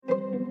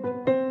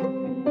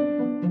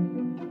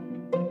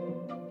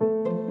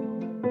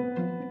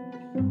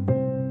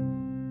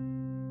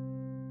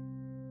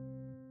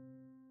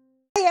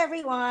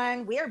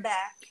we're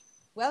back.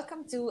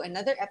 Welcome to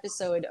another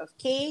episode of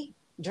K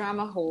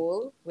Drama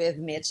Hole with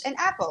Mitch and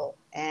Apple.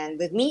 And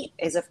with me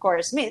is, of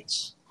course,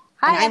 Mitch.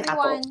 And Hi, I'm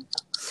Apple. everyone.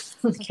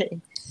 Okay.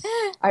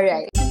 All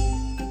right.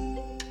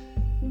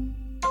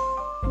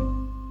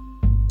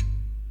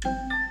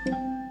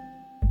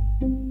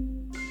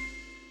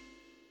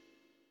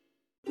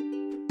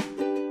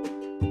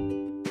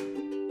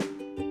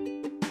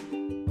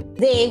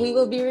 Today, we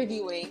will be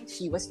reviewing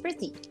She Was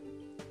Pretty.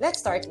 Let's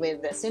start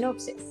with the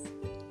synopsis.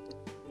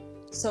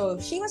 So,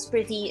 She Was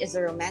Pretty is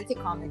a romantic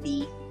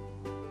comedy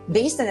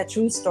based on a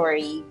true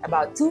story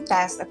about two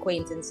past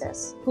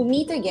acquaintances who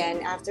meet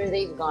again after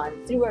they've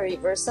gone through a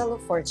reversal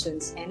of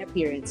fortunes and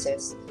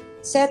appearances,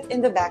 set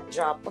in the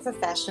backdrop of a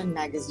fashion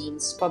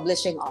magazine's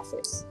publishing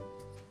office.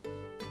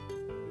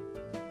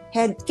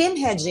 Kim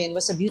Hye-jin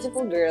was a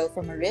beautiful girl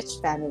from a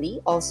rich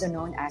family, also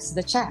known as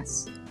the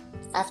Chas.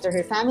 After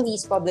her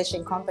family's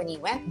publishing company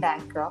went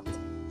bankrupt,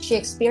 she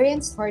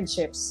experienced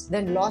hardships,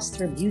 then lost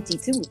her beauty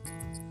too.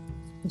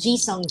 Ji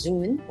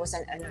Sung-joon was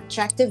an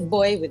attractive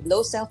boy with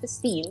low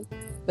self-esteem,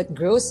 but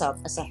grows up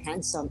as a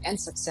handsome and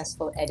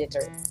successful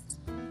editor.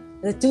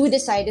 The two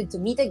decided to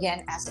meet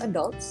again as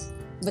adults,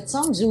 but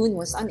Sung-joon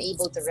was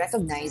unable to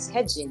recognize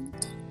Hye-jin.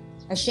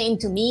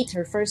 Ashamed to meet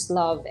her first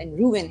love and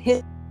ruin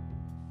his,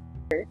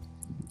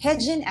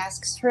 Hye-jin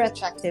asks her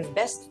attractive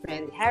best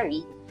friend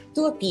Harry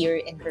to appear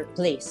in her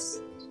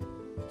place.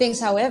 Things,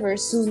 however,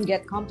 soon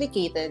get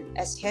complicated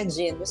as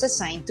Hye-jin was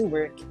assigned to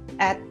work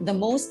at the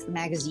Most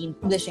magazine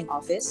publishing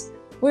office,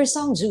 where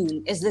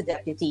Sung-joon is the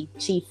deputy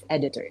chief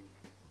editor.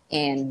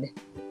 And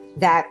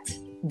that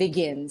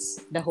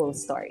begins the whole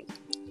story.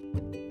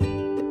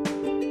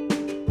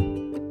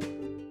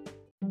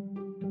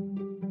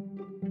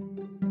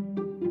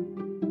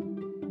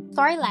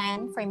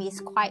 Storyline for me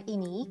is quite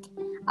unique,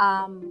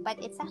 but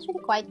it's actually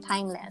quite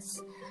timeless.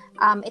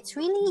 It's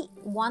really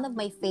one of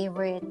my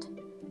favorite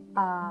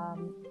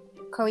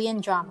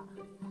Korean drama.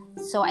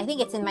 So I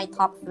think it's in my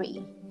top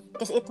 3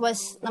 because it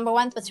was, number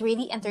one, it was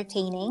really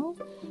entertaining,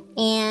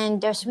 and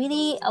there's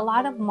really a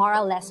lot of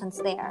moral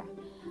lessons there.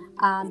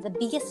 The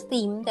biggest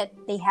theme that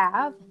they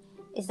have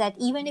is that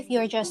even if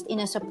you're just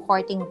in a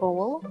supporting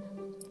role,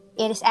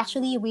 it is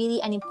actually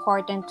really an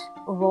important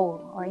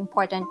role or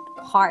important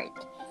part,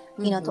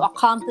 to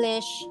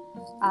accomplish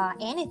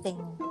anything.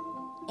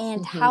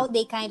 And how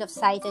they kind of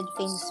cited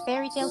famous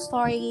fairy tale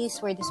stories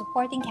where the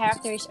supporting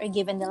characters are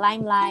given the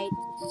limelight,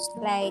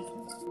 like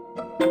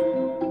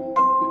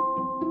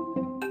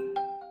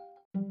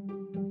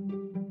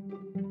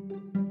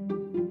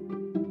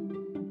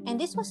and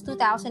this was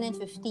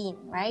 2015,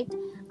 right?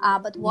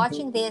 But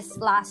watching this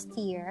last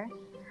year,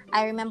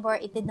 I remember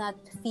it did not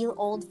feel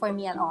old for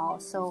me at all.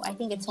 So I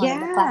think it's one of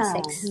the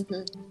classics.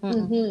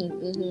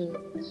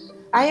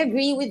 I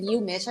agree with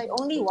you, Mitch. I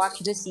only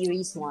watched the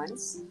series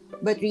once,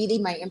 but really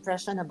my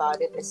impression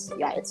about it is,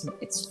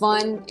 it's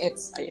fun.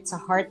 It's a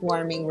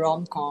heartwarming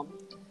rom-com,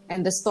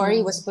 and the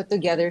story was put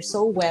together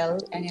so well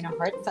and in a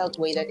heartfelt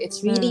way that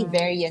it's really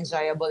very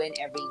enjoyable in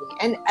every way.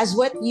 And as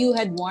what you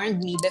had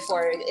warned me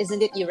before,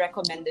 isn't it? You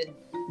recommended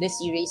the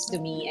series to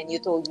me, and you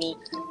told me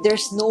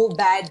there's no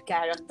bad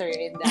character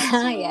in that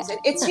series. And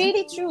it's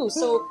really true.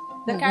 So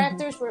the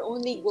characters were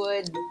only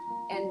good,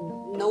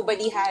 and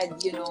nobody had,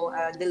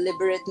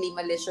 deliberately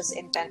malicious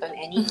intent on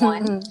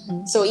anyone.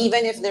 So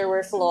even if there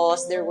were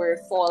flaws, there were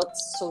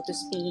faults, so to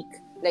speak.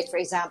 Like, for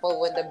example,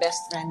 when the best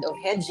friend of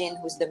Hye-jin,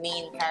 who's the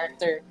main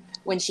character,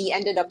 when she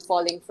ended up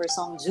falling for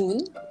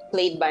Sung-joon,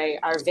 played by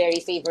our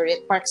very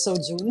favorite Park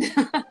Seo-joon,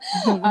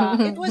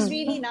 it was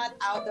really not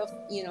out of,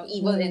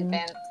 evil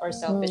intent or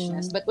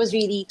selfishness, but was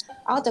really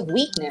out of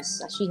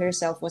weakness. She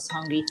herself was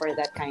hungry for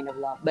that kind of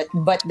love.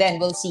 But then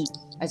we'll see,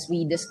 as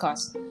we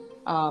discuss.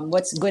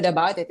 What's good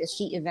about it is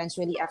she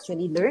eventually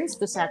actually learns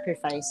to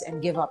sacrifice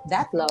and give up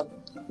that love,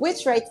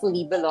 which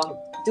rightfully belonged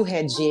to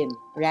Hye-jin,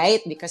 right?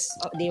 Because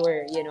they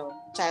were,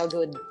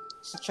 childhood,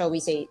 shall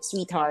we say,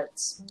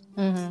 sweethearts.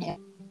 Yeah.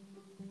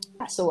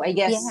 So I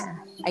guess,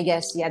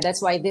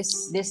 that's why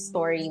this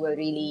story will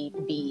really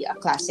be a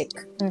classic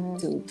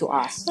to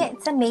us. Yeah,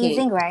 it's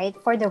amazing, right?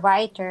 For the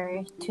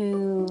writer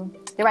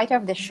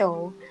of the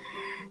show,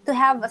 to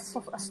have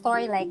a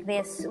story like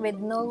this with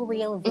no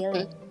real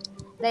villain.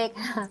 Like,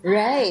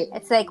 right.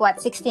 It's like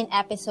 16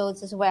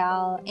 episodes as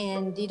well,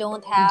 and you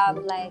don't have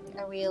like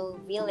a real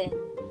villain,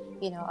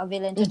 a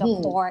villain to the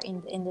core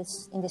in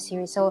this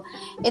series. So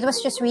it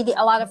was just really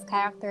a lot of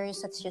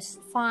characters that's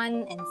just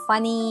fun and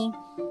funny.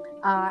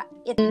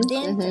 It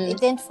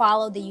didn't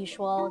follow the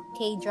usual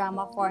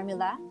K-drama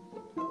formula,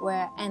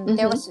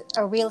 there was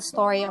a real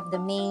story of the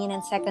main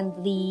and second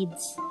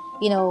leads,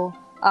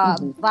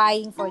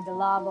 vying for the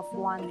love of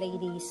one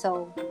lady.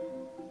 So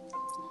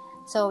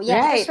yeah,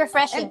 right. It was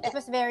refreshing. It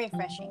was very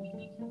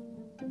refreshing.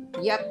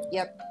 Yep.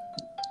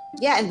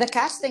 Yeah, and the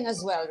casting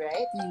as well,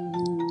 right?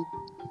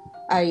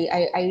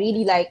 I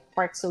really like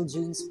Park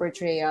Seo-joon's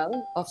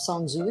portrayal of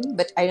Sung-joon,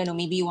 but I don't know,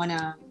 maybe you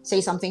wanna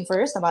say something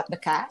first about the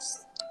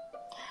cast?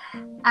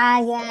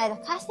 The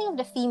casting of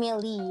the female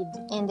lead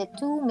and the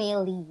two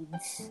male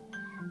leads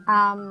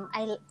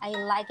I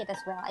like it as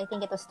well. I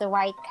think it was the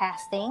right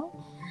casting.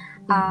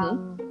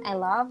 Mm-hmm. I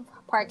love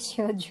Park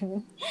Seo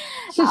Joon.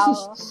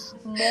 uh,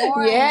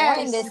 more and more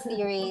in Yes. this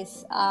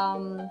series.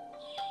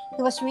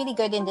 He was really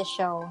good in the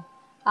show.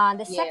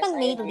 The Yes, second I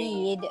main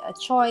agree. lead,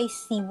 Choi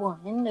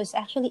Si-won, was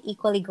actually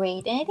equally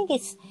great, and I think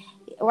it's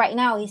right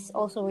now he's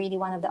also really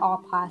one of the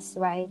oppas,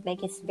 right?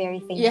 Like it's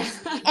very Yeah.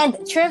 famous. And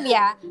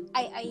trivia,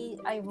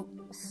 I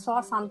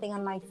saw something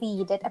on my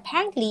feed that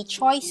apparently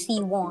Choi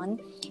Si-won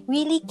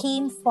really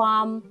came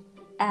from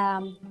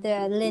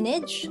the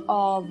lineage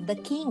of the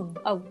king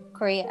of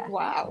Korea.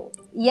 Wow.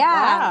 Yeah,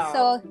 Wow.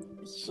 so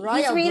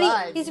Royal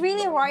blood. he's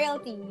really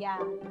royalty. Yeah,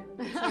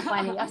 so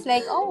funny. I was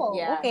like, oh,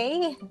 Yeah.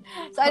 okay.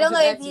 So I don't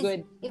know That's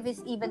good. if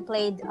he's even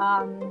played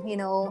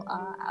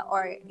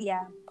or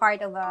yeah,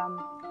 part of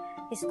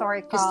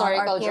historical or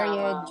Historical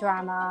period drama.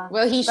 drama.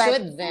 Well, he But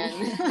should then.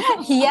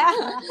 yeah,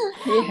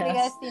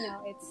 because Yes.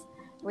 it's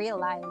real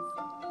life.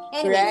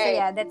 Anyway, so Right.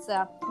 yeah, that's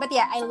but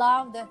yeah, I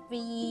love the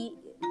three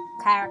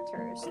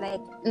characters.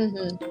 Like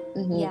Mm-hmm.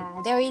 Mm-hmm. yeah,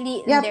 they're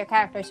really Yep. their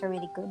characters are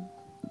really good.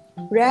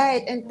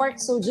 Right. And Park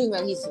Seo Joon,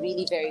 well, he's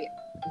really very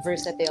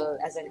versatile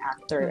as an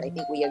actor. I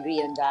think we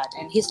agree on that.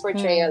 And his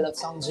portrayal Mm. of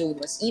Song Joon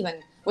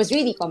was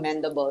really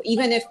commendable.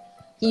 Even if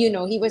he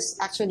was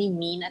actually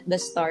mean at the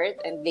start,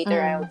 and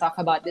later I'll Mm. talk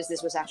about this.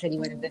 This was actually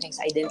one of the things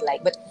I didn't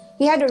like. But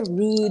he had a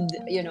rude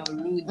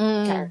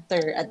Mm.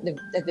 character at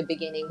the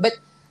beginning. But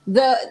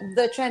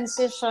the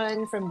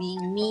transition from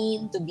being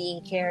mean to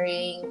being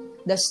caring,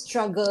 the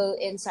struggle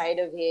inside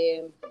of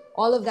him,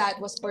 all of that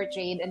was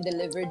portrayed and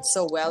delivered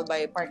so well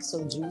by Park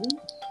Seo Joon,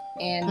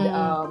 and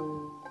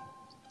Mm.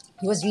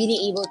 he was really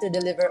able to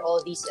deliver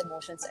all these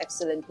emotions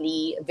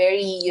excellently.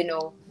 Very,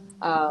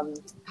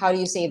 how do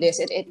you say this?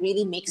 It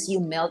really makes you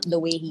melt the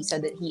way he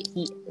said that he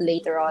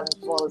later on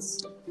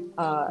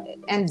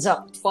ends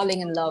up falling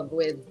in love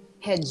with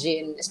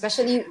Hejin,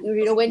 especially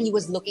when he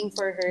was looking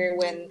for her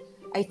when.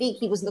 I think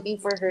he was looking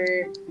for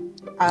her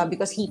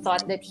because he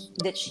thought that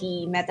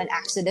she met an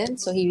accident,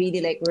 so he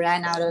really like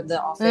ran out of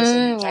the office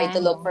and Mm, tried yeah, to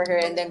look yeah. for her.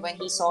 And then when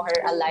he saw her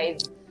alive,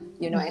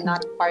 and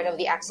not part of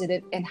the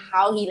accident, and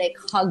how he like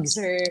hugs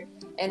her,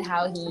 and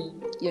how he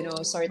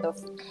sort of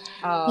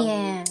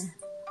Yeah.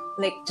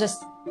 like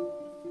just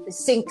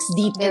sinks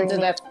deep They into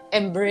really that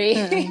embrace.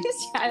 mm,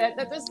 Yeah,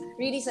 that was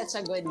really such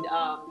a good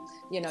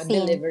scene.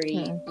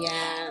 delivery. Mm.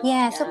 Yeah,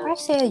 Yeah, so yeah, Park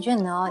Seo Joon,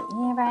 no,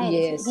 yeah, right.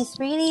 yes, He's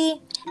really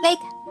like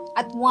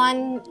at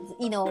one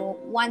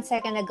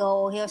second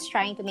ago he was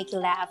trying to make you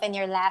laugh and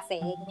you're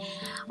laughing,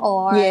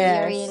 or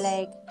you're really yes.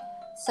 like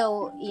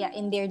so yeah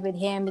endeared with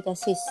him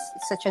because he's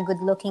such a good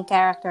looking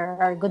character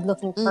or good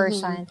looking Mm-hmm.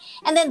 person,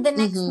 and then the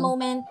next Mm-hmm.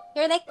 moment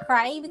you're like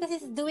crying because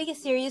he's doing a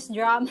serious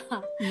drama.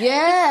 He's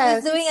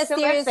Yes, doing it's a so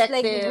serious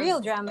like effective. real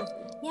drama.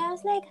 Yeah, I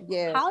was like,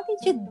 Yes. how did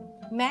you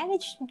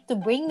manage to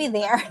bring me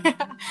there?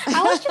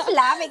 I was just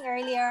laughing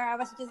earlier. I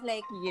was just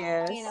like,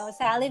 Yes.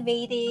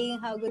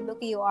 salivating how good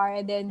looking you are,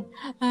 and then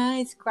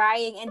it's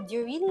crying, and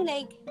you're really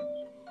like,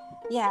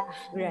 yeah,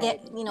 Right. get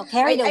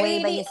carried I away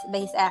really by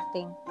his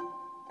acting.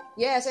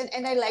 yes,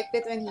 and I liked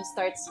it when he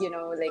starts,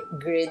 like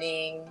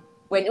grinning.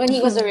 When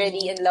he was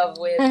already in love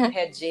with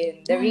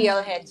Hejin, the real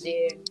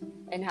Hejin,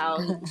 and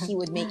how he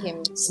would make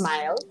him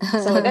smile.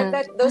 So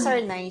that those are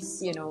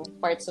nice,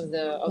 parts of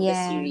the Yeah.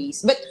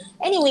 series. But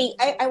anyway,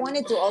 I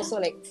wanted to also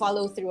like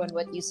follow through on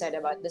what you said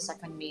about the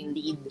second main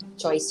lead,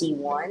 Choi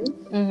Si-won.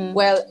 Mm-hmm.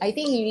 Well, I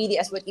think he really,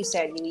 as what you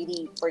said, he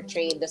really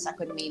portrayed the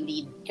second main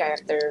lead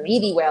character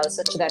really well,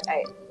 such that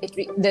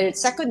the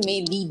second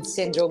main lead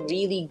syndrome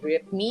really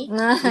gripped me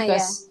Yeah.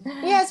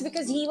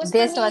 because he was for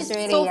This me was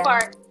really so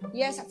far.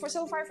 Yes,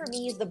 for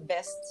me he's the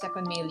best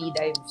second male lead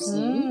I've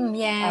seen.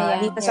 Yeah,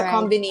 He yeah, has you're a right.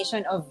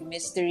 combination of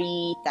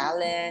mystery,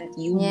 talent,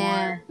 Yeah.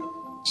 humor,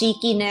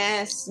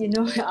 cheekiness,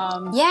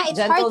 Yeah, it's hard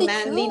gentle to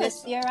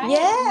manliness. choose. You're right.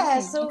 Yeah,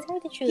 It's so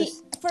hard to he,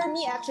 choose. for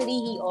me actually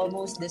he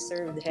almost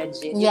deserved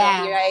Hejin.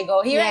 Yeah. Here I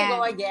go Yeah.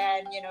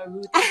 again.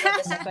 Rooting for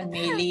the second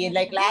male lead.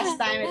 Like last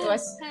time it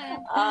was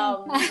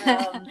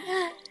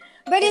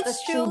But it it's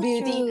was True true,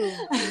 Beauty. true.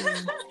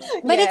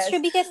 But it's Yes.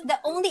 true because the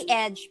only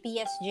edge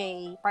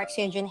PSJ Park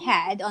Seo-joon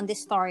had on this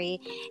story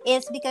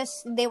is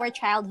because they were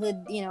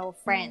childhood,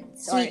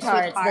 friends or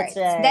Sweethearts, that's sweethearts.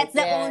 right. That's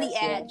the Yes, only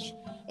yes. edge.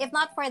 If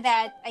not for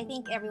that, I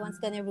think everyone's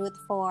gonna root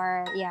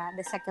for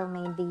the second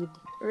main lead.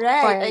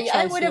 Right. For I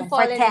Choi would have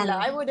Si-won, for fallen in 10.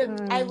 love.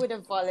 I would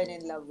have fallen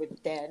in love with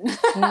 10.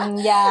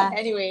 Yeah.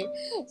 Anyway,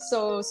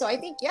 so I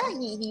think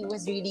he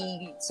was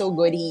really so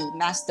good. He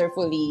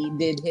masterfully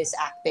did his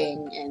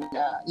acting and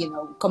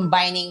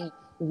combining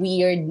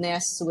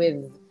weirdness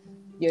with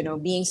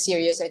being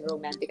serious and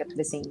romantic at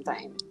the same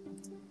time.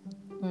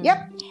 Yep.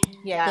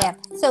 Yeah. Yeah.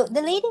 So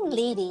the leading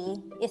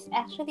lady is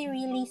actually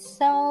really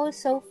so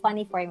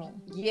funny for me.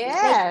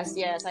 Yes,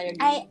 yes, I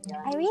agree.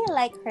 I really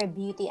like her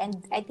beauty, and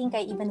I think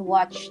I even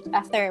watched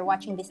after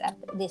watching this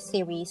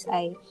series.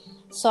 I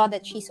saw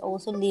that she's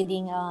also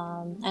leading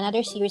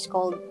another series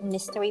called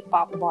Mystery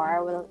Pop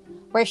Bar,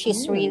 where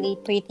she's really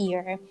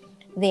prettier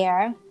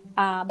there.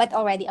 but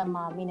already a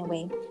mom in a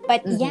way.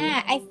 But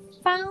yeah, I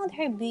found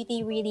her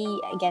beauty really,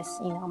 I guess,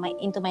 my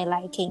into my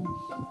liking.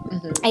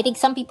 I think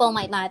some people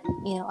might not,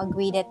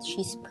 agree that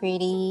she's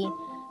pretty.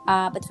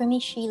 But for me,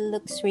 she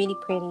looks really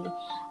pretty.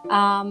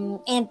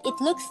 And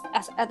it looks,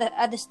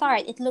 at the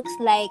start, it looks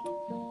like,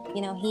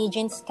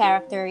 Hyejin's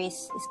character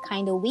is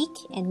kind of weak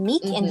and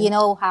meek. And you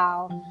know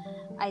how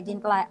I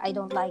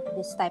don't like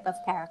this type of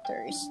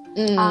characters.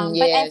 Yes,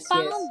 yes.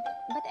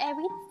 But I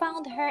really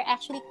found her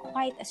actually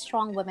quite a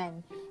strong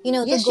woman.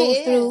 Yes,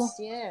 she is.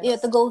 Yes.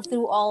 To go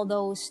through all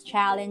those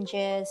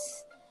challenges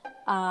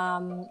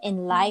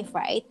in life,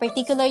 right?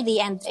 Particularly,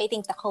 and I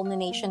think the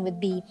culmination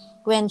would be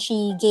when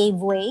she gave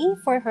way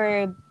for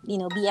her,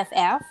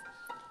 BFF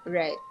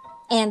Right.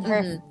 and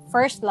her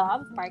first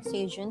love, Park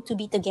Seo-joon, to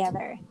be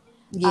together.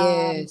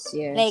 Yes,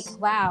 yes. Like,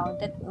 wow,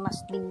 that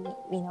must be,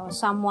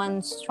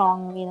 someone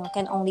strong,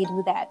 can only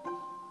do that.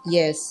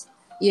 Yes.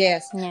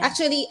 Yes. Yeah.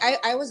 Actually,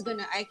 I was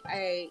gonna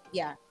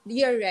yeah,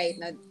 you're right.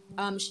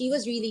 She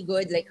was really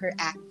good. Like her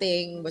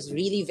acting was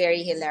really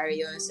very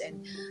hilarious,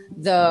 and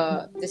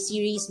the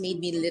series made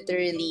me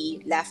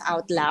literally laugh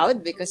out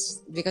loud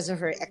because of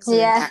her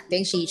excellent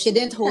acting. She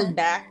didn't hold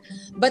back,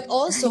 but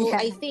also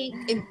I think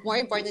more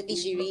importantly,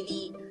 she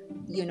really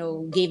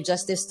gave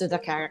justice to the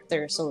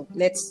character. So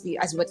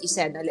as what you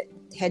said,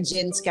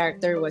 Hyejin's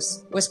character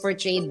was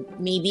portrayed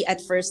maybe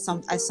at first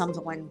as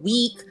someone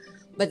weak,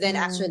 but then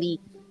actually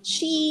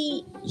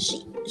she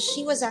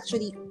was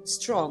actually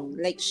strong.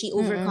 Like she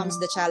overcomes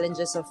the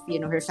challenges of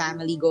her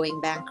family going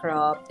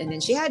bankrupt, and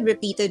then she had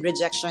repeated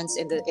rejections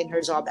in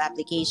her job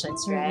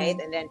applications, right?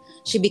 And then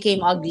she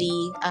became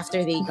ugly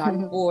after they got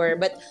poor,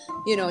 but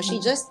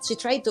she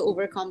tried to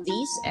overcome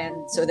these,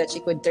 and so that she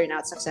could turn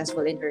out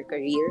successful in her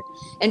career.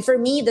 And for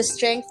me, the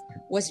strength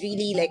was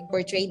really like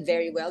portrayed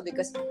very well,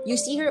 because you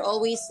see her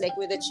always like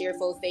with a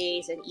cheerful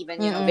face, and even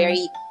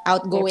very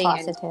outgoing,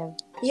 very positive.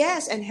 and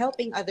yes, and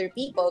helping other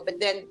people. But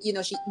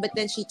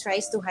then she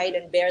tries to hide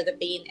and bear the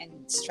pain and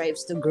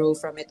strives to grow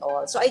from it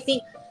all. So I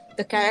think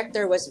the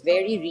character was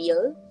very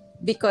real,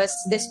 because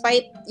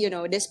despite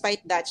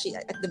that, she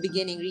at the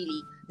beginning,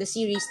 really the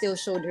series still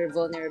showed her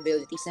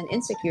vulnerabilities and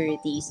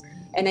insecurities,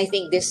 and I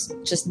think this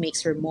just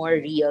makes her more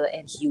real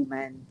and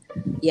human.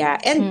 Yeah.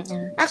 And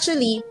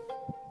actually,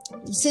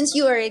 since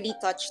you already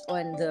touched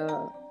on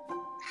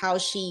how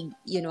she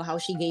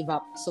gave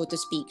up, so to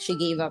speak, she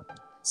gave up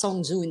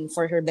Song Joon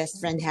for her best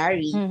friend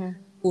Harry,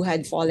 who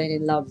had fallen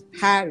in love.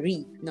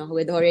 Who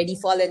had already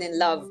fallen in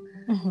love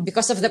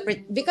because of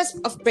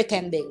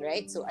pretending,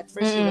 right? So at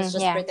first she was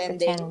just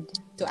pretending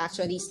to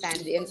actually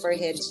stand in for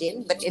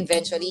Hyejin, but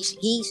eventually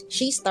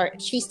she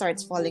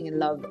starts falling in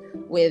love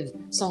with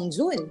Song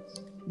Joon.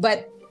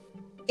 But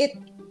it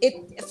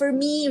for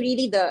me,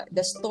 really,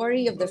 the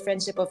story of the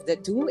friendship of the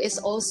two is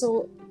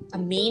also a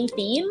main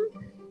theme.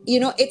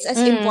 It's as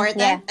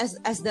important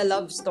as the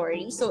love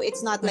story. So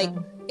it's not like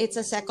it's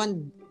a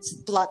second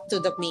plot to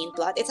the main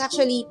plot. It's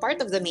actually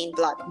part of the main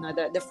plot,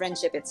 the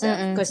friendship itself.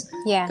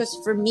 Because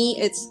for me,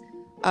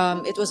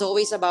 it was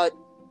always about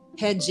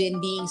Hyejin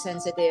being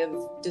sensitive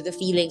to the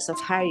feelings of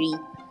Harry.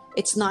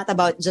 It's not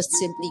about just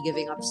simply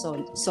giving up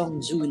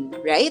Song Joon,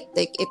 right?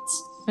 Like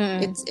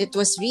it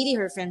was really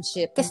her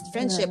friendship. Because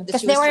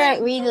they were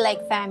really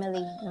like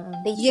family.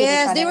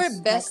 They were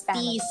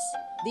besties. Like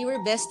they were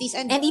besties,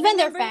 and even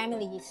their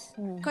families.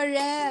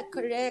 Correct.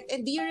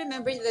 And do you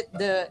remember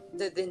that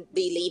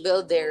they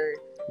labeled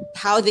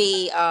how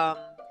they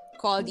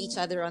called each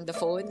other on the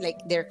phone,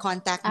 like their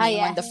contact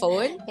name on the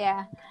phone?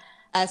 Yeah.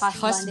 As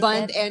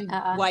husband and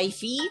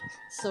wifey.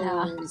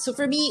 So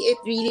for me, it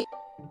really,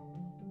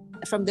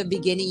 from the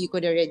beginning, you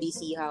could already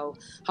see how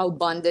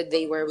bonded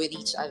they were with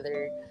each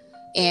other.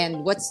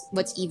 And what's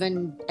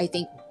even, I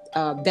think,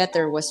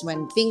 better was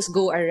when things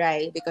go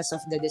awry because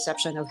of the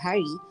deception of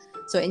Harry.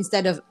 So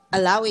instead of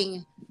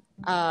allowing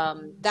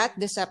that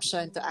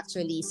deception to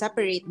actually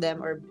separate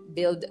them or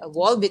build a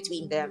wall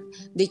between them,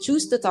 they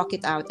choose to talk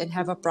it out and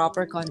have a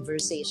proper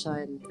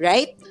conversation,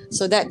 right?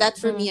 So that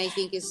for me, I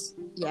think is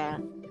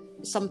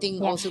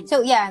something also.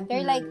 So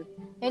they're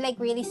like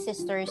really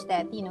sisters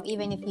that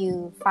even if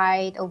you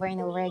fight over and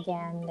over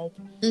again, like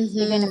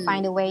you're gonna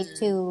find a way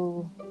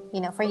to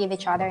forgive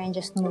each other and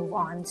just move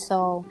on.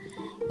 So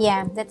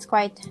that's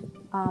quite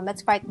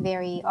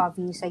very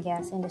obvious, I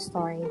guess, in the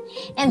story.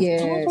 And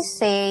can I just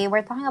say,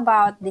 we're talking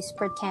about this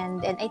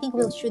pretend, and I think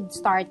we should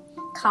start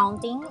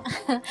counting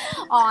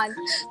on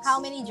how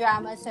many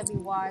dramas have we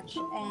watched,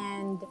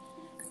 and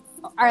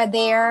are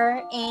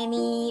there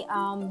any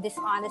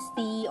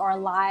dishonesty or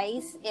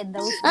lies in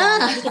those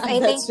dramas? Because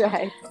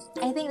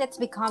I think that's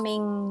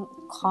becoming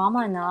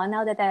common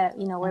now that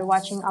we're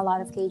watching a lot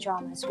of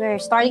K-dramas. We're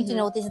starting to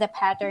notice the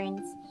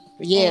patterns.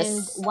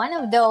 Yes. And one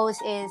of those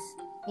is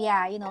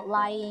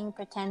lying,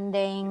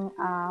 pretending,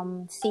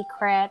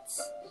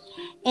 secrets.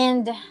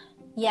 And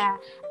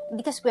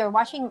because we're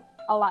watching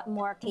a lot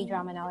more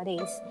K-drama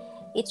nowadays,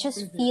 it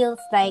just feels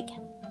like,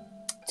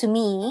 to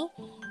me,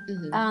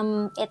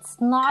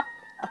 it's not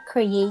a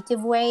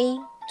creative way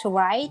to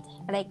write.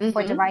 Like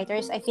for the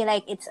writers, I feel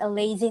like it's a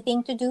lazy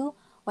thing to do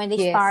when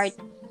they start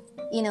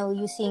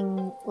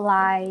using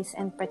lies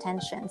and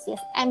pretensions. Yes,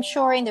 I'm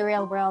sure in the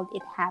real world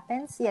it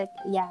happens. Yeah,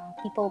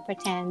 people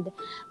pretend,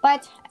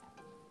 but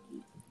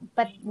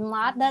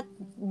not that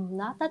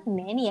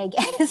many, I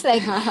guess.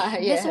 Like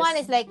this one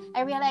Yes. is like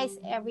I realize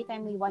every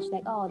time we watch,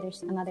 like, oh,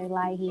 there's another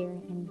lie here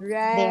and there,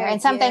 Right.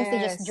 and sometimes they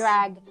just Yes.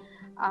 drag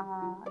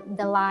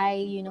the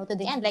lie, to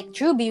the end. Like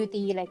True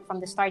Beauty, like from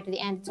the start to the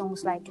end, it's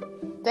almost like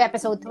to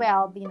episode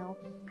 12.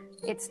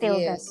 It's still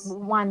that Yes.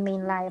 one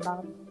main lie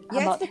about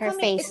Yeah, it's her becoming.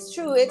 face. It's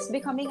true. It's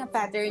becoming a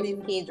pattern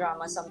in K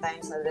drama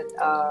sometimes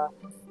that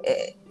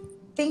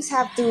things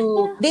have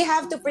to. They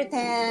have to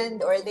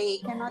pretend, or they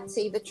cannot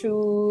say the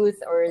truth,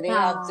 or they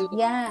have to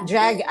Yeah.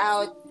 drag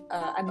out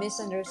a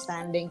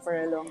misunderstanding for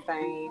a long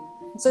time.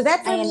 So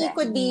that for me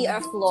could be a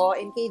flaw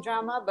in K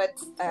drama, but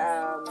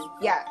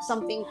yeah,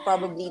 something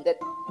probably that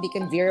they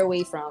can veer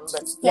away from.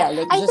 But yeah,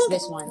 like I just think-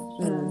 this one.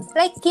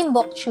 Like Kim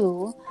Bok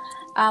Chu,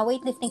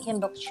 weightlifting Kim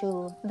Bok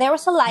Chu, there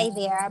was a lie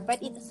there, but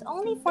it's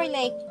only for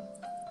like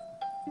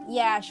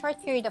a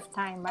short period of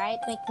time, right?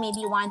 Like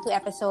maybe 1-2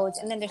 episodes,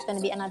 and then there's going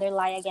to be another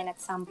lie again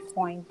at some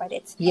point. But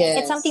it's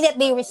something that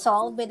they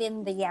resolve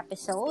within the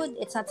episode.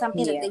 It's not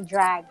something that they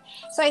drag.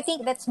 So I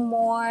think that's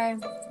more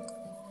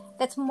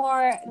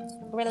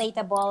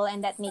relatable,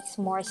 and that makes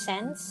more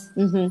sense.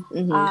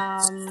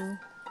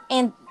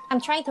 And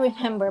I'm trying to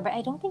remember, but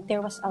I don't think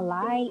there was a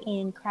lie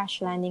in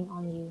Crash Landing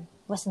on You.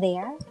 Was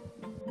there?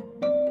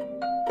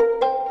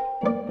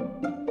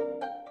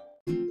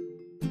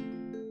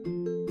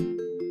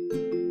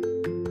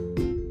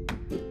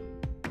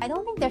 I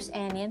don't think there's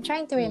any. I'm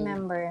trying to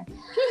remember.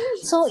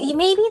 So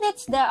maybe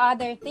that's the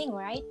other thing,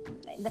 right?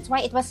 That's why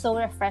it was so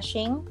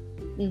refreshing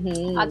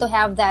to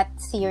have that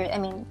series. I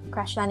mean,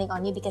 Crash Landing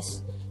on You,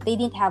 because they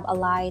didn't have a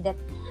lie that.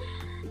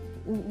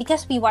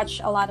 Because we watch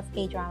a lot of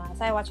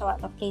K-dramas, I watch a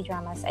lot of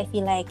K-dramas, I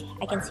feel like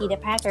I can see the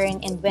pattern,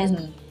 and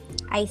when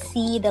I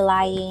see the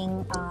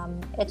lying,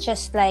 it's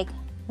just like,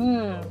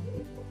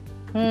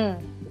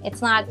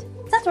 it's not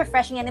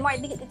refreshing anymore.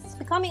 It's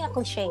becoming a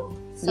cliche.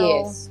 So,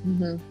 Yes.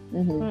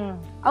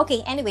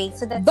 Okay, anyway,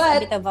 so that's a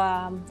bit of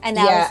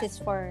analysis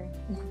for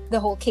the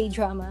whole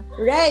K-drama.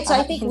 Right. So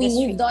I think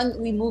industry.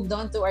 we moved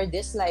on to our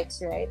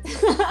dislikes, right?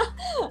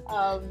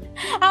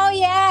 Oh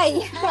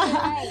yeah.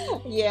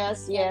 Right.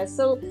 Yes.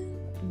 So,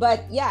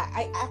 but yeah,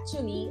 I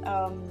actually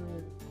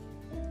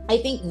I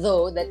think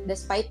though that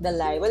despite the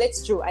lie, well,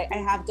 it's true. I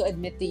have to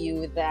admit to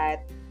you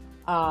that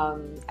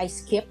I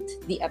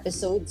skipped the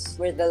episodes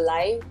where the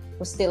lie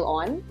was still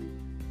on,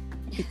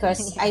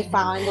 because I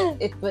found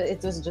it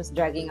was just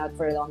dragging out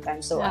for a long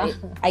time. So I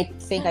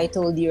think I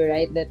told you,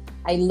 right, that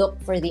I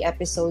looked for the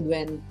episode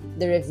when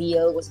the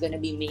reveal was going to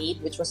be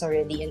made, which was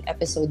already in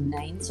episode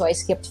 9. So I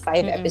skipped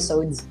 5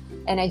 episodes,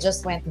 and I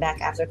just went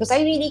back after, because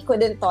I really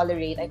couldn't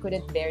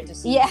bear to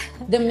see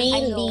the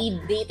main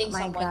lead dating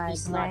someone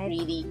he's not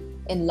really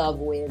in love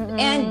with.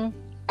 And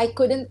I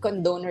couldn't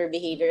condone her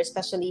behavior,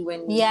 especially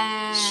when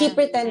she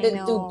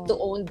pretended to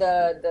own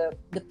the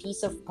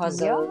piece of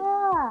puzzle.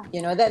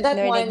 You know, that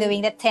they're one, like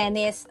doing the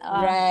tennis.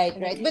 Right.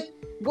 But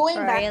going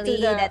back to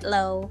that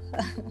low.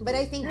 But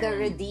I think the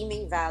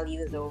redeeming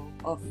value though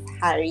of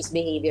Harry's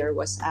behavior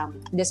was,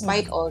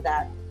 despite all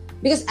that,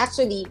 because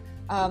actually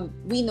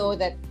we know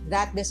that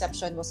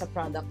deception was a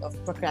product of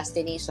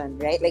procrastination,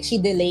 right? Like she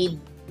delayed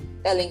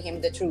telling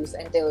him the truth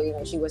until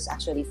she was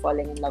actually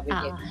falling in love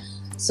with him.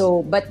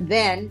 So, but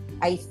then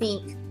I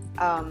think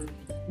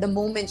the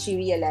moment she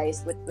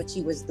realized what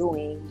she was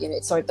doing,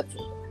 it sort of,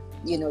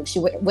 she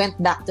went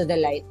back to the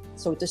light,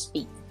 so to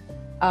speak.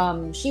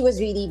 She was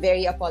really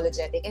very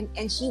apologetic,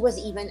 and she was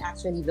even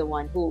actually the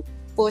one who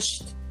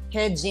pushed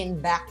Hye-jin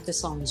back to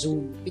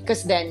Song-joon,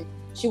 because then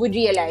she would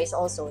realize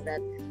also that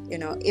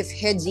if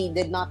Hye-ji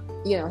did not,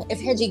 if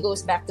Hye-ji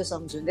goes back to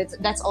Song-joon,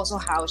 that's also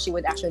how she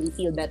would actually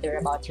feel better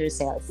about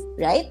herself,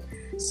 right?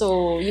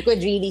 So you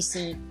could really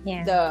see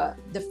the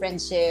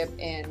friendship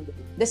and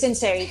the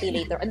sincerity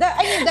later.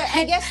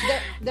 I guess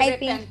the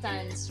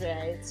repentance,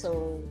 right?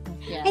 So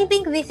yeah, I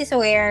think this is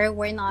where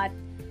we're not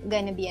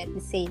gonna be at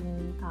the same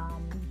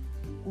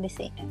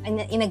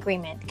in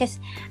agreement, because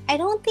I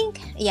don't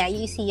think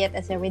you see it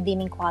as a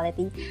redeeming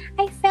quality.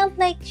 I felt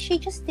like she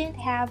just didn't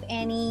have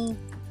anywhere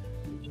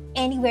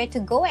to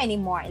go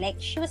anymore. Like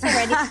she was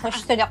already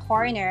pushed to the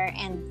corner,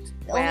 and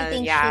the only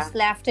thing she's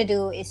left to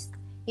do is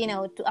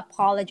to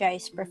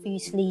apologize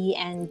profusely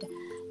and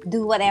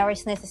do whatever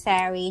is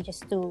necessary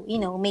just to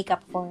make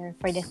up for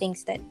the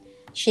things that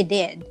she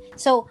did.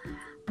 So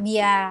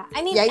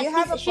I mean, you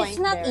have a she's point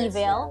not there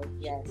evil.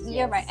 Yes,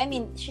 you're right. I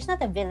mean, she's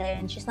not a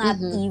villain, she's not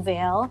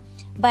evil,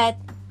 but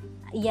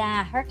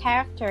her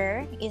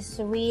character is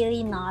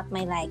really not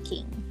my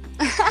liking,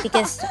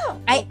 because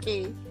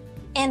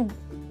and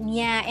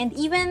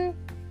even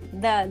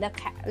the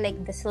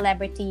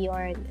celebrity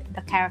or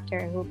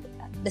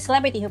the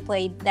celebrity who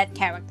played that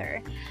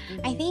character,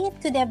 I think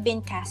it could have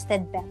been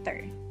casted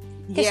better.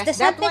 Yes, the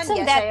that one,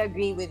 subtext of I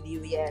agree with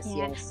you. Yes.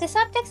 The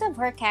subtext of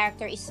her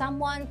character is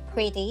someone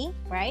pretty,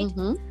 right?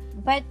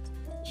 But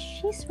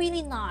she's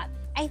really not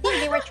I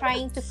think they were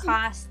trying to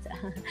cast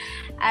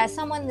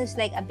someone who's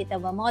like a bit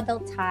of a model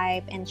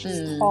type, and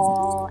she's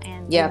tall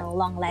and Yep.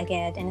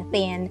 long-legged and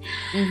thin.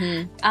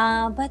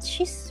 But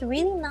she's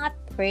really not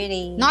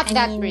pretty. Not I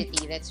that mean,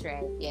 pretty. That's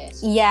right.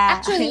 Yes. Yeah.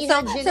 Actually,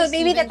 so Hyejin so is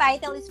maybe the even-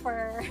 title is for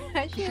her.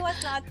 She was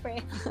not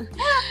pretty.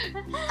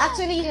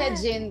 Actually,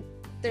 Hyejin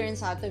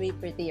turns out to be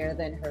prettier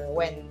than her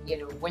when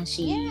when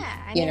she Yeah.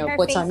 I mean, her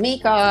puts face on is-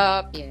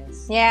 makeup.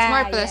 Yes. Yeah. It's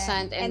more yeah.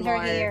 pleasant and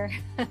her more hair.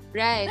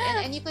 right.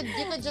 And you could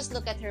just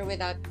look at her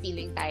without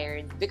feeling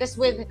tired, because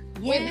with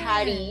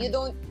Harry, you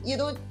don't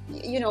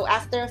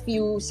after a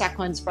few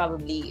seconds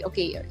probably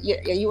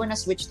you want to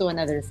switch to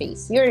another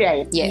face. You're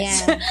right.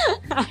 Yes.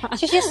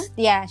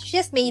 Yeah. she's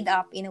just made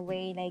up in a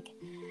way, like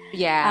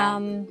Yeah.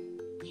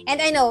 and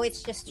I know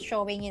it's just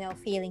showing,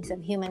 feelings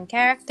of human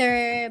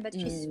character, but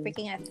she's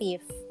freaking a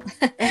thief.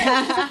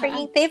 She's a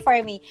freaking thief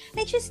for me.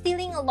 Like, she's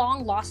stealing a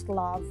long lost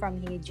love from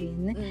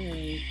Hyejin.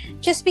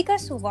 Just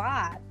because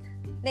what?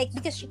 Like,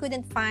 because she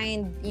couldn't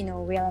find,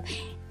 real.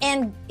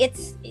 And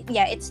it's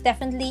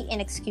definitely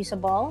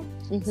inexcusable,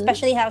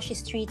 especially how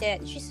she's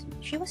treated.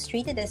 She was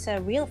treated as a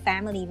real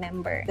family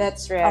member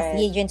That's of right.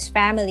 Hyejin's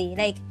family.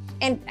 Like,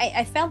 and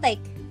I felt like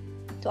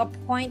to a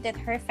point that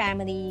her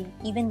family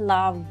even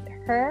loved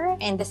her,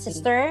 and the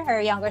sister,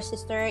 her younger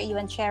sister,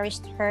 even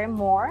cherished her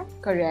more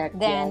Correct.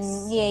 than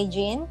yes.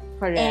 Hyejin.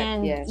 Correct.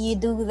 And yes. you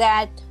do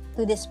that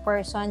to this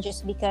person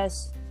just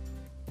because,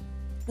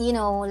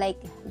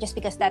 just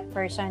because that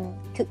person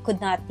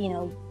could not,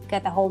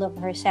 get a hold of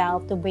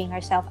herself to bring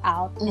herself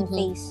out and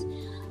face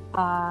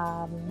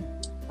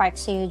Park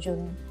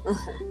Seo-joon.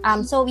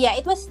 So yeah,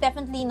 it was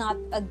definitely not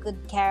a good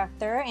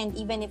character, and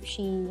even if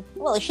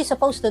she's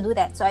supposed to do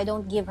that, so I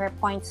don't give her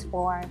points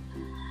for,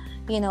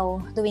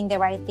 doing the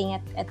right thing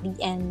at the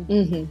end.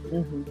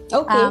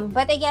 Okay.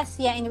 But I guess,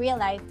 in real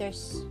life,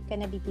 there's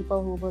gonna be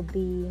people who will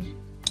be,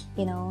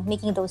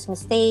 making those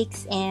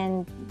mistakes,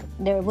 and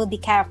there will be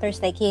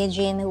characters like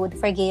Hyejin who would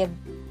forgive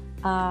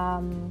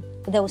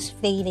those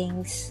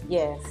failings.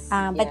 yes.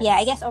 But yeah,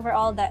 I guess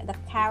overall the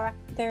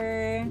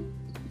character,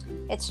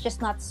 it's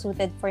just not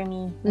suited for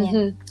me.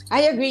 Yeah.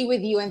 I agree with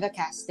you on the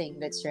casting.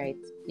 That's right.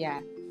 Yeah.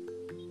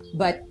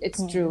 But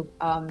it's true.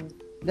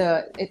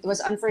 It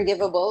was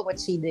unforgivable what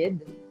she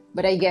did,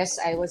 but I guess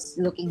I was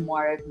looking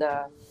more at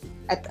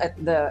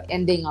the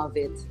ending of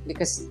it,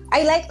 because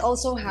I liked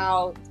also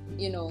how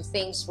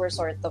things were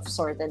sort of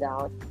sorted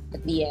out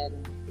at the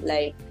end,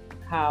 like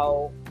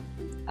how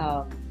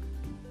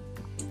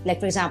like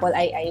for example,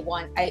 I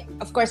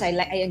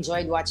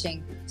enjoyed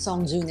watching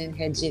Songjun and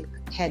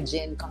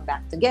Hyejin come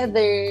back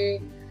together,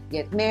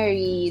 get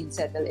married,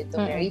 settle into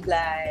married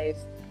life.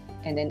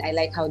 And then I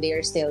like how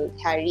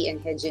Harry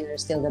and Hyejin are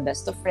still the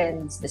best of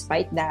friends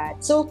despite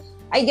that. So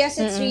I guess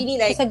it's really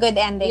like, it's a good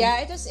ending.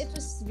 yeah, it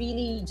was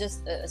really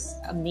just a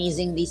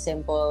amazingly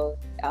simple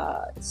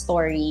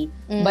story,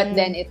 but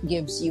then it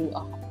gives you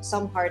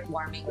some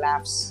heartwarming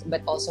laughs,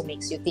 but also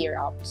makes you tear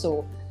up.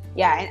 So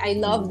yeah, and I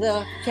love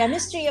the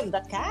chemistry of the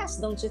cast.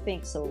 Don't you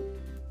think so?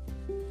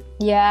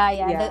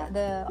 Yeah.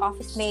 The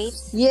office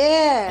mates.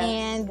 Yeah.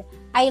 And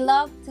I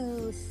love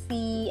to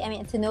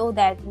to know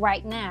that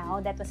right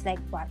now, that was like,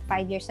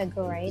 5 years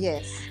ago, right?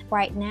 Yes.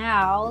 Right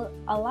now,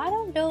 a lot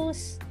of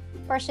those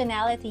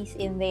personalities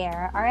in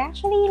there are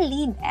actually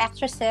lead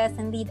actresses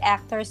and lead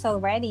actors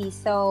already.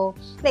 So,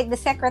 like the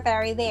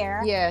secretary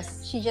there,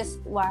 Yes. she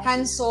just was.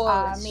 Hansol,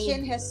 made-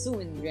 Shin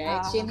Hye-soon,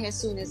 right? Shin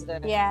Hye-soon is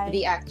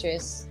the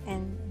actress.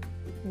 And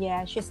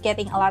yeah, she's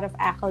getting a lot of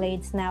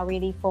accolades now,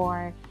 really,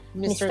 for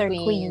Mr.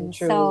 Queen.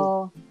 True.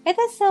 So it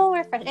was so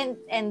refreshing.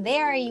 And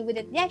there you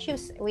would, she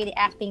was really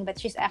acting, but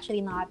she's actually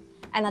not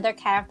another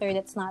character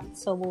that's not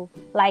so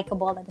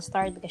likable at the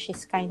start, because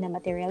she's kind of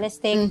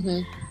materialistic.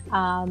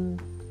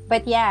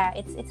 But yeah,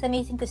 it's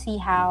amazing to see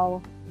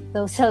how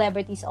those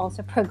celebrities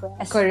also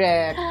progress.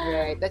 Correct,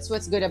 right. That's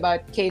what's good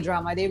about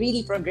K-drama. They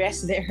really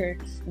progress their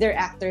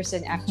actors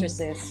and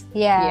actresses.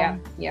 Yeah.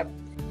 Yep.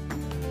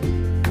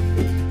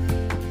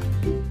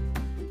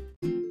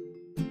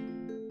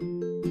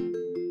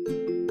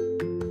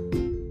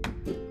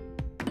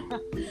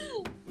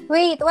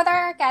 Wait, what are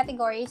our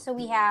categories? So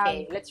we have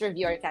Okay, let's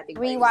review our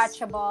categories.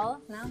 rewatchable.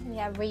 No, we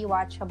have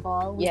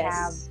rewatchable. We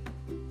have Yes.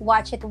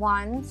 watch it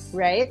once.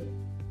 Right?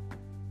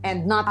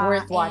 And not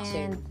worth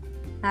watching.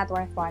 And not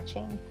worth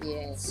watching.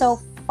 Yes. So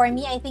for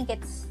me, I think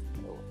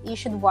you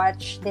should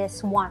watch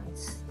this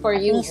once. for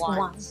at you least once.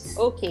 once.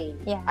 Okay.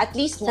 Yeah. At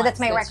least So once. that's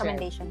my right.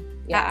 recommendation.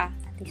 Yeah.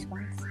 At least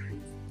once.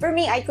 For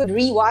me, I could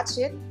rewatch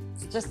it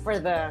just for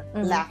the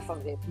Mhm. laugh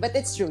of it. But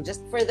it's true.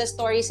 Just for the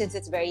story, since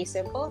it's very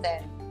simple,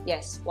 then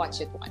yes,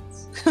 watch it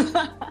once.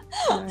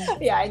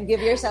 Yeah, and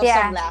give yourself Yeah.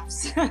 some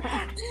laughs. I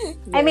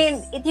Yes. mean,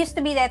 it used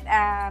to be that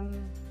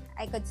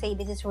I could say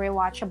this is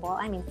rewatchable.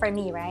 I mean, for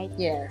me, right?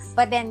 yes.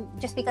 But then,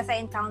 just because I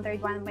encountered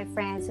one of my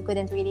friends who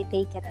couldn't really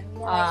take it, I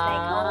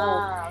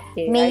realized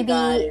Okay, I got maybe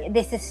it.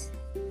 this is.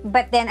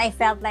 But then I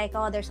felt like,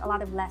 there's a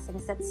lot of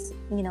lessons that's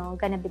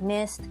gonna be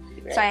missed.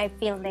 So I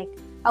feel like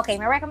Okay,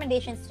 my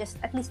recommendation is just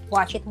at least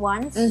watch it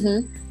once,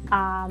 Mm-hmm.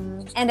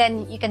 and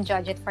then you can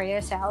judge it for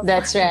yourself.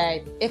 That's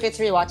right. If it's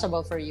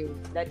rewatchable for you,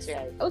 that's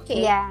right.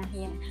 Okay. Yeah,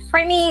 yeah.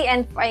 For me,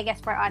 and I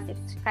guess for us,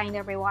 it's kind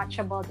of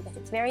rewatchable because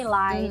it's very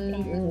light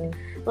and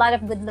Mm-hmm. a lot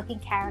of good-looking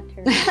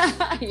characters.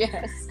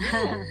 Yes.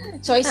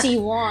 Choi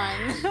Siwon.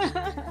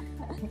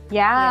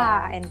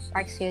 Yeah, and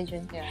Park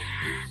Seo-joon. Yeah.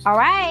 All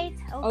right.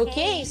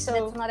 Okay, so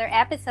that's another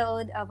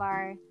episode of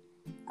our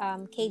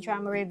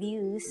K-drama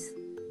reviews.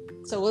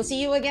 so we'll see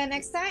you again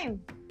next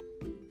time.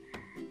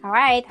 All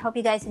right. Hope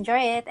you guys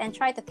enjoy it and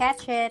try to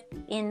catch it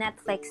in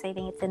Netflix. I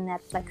think it's in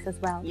Netflix as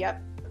well.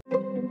 Yep.